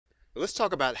Let's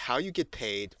talk about how you get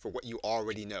paid for what you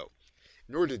already know.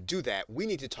 In order to do that, we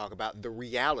need to talk about the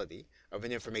reality of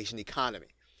an information economy.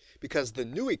 Because the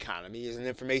new economy is an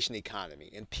information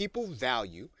economy, and people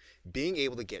value being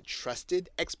able to get trusted,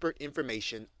 expert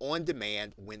information on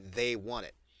demand when they want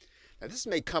it. Now, this has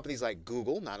made companies like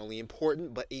Google not only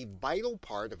important, but a vital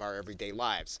part of our everyday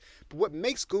lives. But what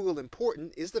makes Google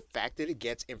important is the fact that it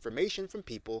gets information from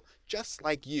people just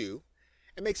like you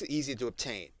and makes it easy to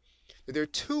obtain. There are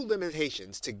two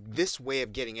limitations to this way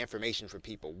of getting information from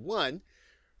people. One,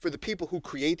 for the people who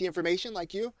create the information,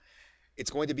 like you,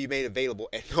 it's going to be made available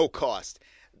at no cost.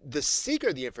 The seeker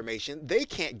of the information, they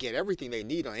can't get everything they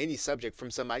need on any subject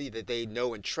from somebody that they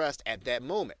know and trust at that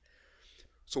moment.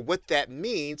 So what that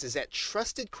means is that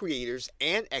trusted creators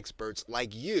and experts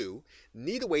like you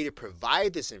need a way to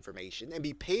provide this information and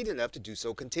be paid enough to do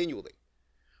so continually.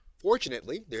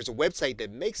 Fortunately, there's a website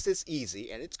that makes this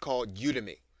easy, and it's called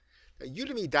Udemy. Now,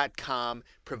 Udemy.com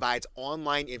provides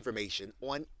online information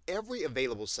on every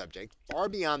available subject, far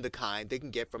beyond the kind they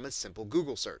can get from a simple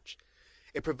Google search.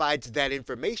 It provides that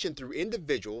information through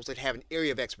individuals that have an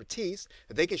area of expertise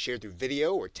that they can share through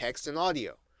video or text and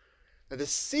audio. Now, the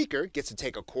seeker gets to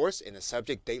take a course in a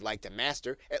subject they'd like to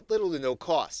master at little to no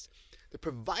cost. The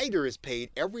provider is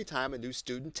paid every time a new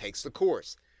student takes the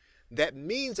course. That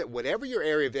means that whatever your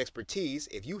area of expertise,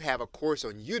 if you have a course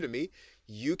on Udemy,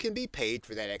 you can be paid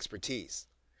for that expertise.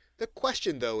 The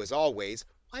question, though, is always,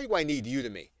 why do I need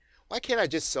Udemy? Why can't I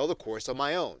just sell the course on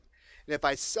my own? And if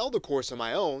I sell the course on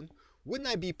my own, wouldn't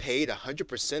I be paid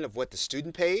 100% of what the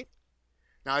student paid?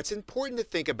 Now, it's important to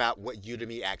think about what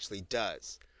Udemy actually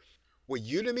does. What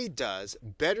Udemy does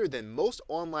better than most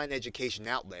online education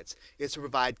outlets is to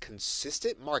provide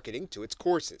consistent marketing to its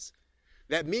courses.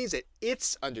 That means that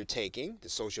it's undertaking the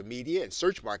social media and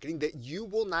search marketing that you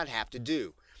will not have to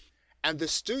do. And the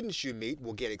students you meet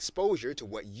will get exposure to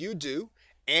what you do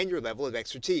and your level of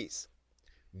expertise.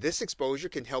 This exposure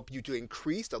can help you to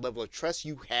increase the level of trust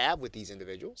you have with these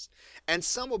individuals, and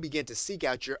some will begin to seek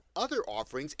out your other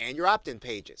offerings and your opt-in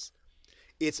pages.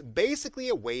 It's basically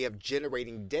a way of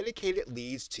generating dedicated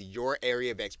leads to your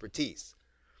area of expertise.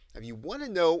 If you want to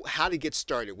know how to get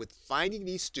started with finding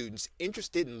these students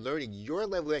interested in learning your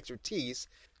level of expertise,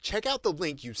 check out the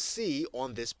link you see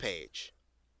on this page.